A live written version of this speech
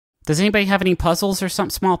Does anybody have any puzzles or some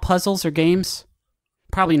small puzzles or games?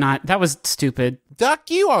 Probably not. That was stupid. Duck,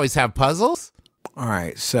 you always have puzzles. All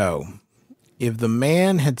right, so if the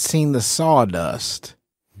man had seen the sawdust,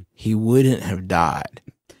 he wouldn't have died.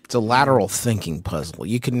 It's a lateral thinking puzzle.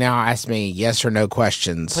 You can now ask me yes or no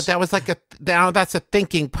questions. But that was like that's a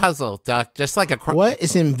thinking puzzle, Duck. Just like a... What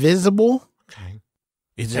is invisible? Okay.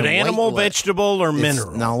 Is it animal, vegetable, or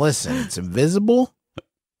mineral? Now listen, it's invisible,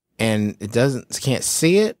 and can't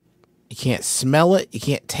see it, you can't smell it, you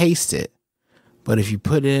can't taste it. But if you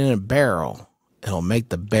put it in a barrel, it'll make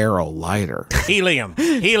the barrel lighter. Helium.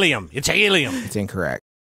 Helium. It's helium. It's incorrect.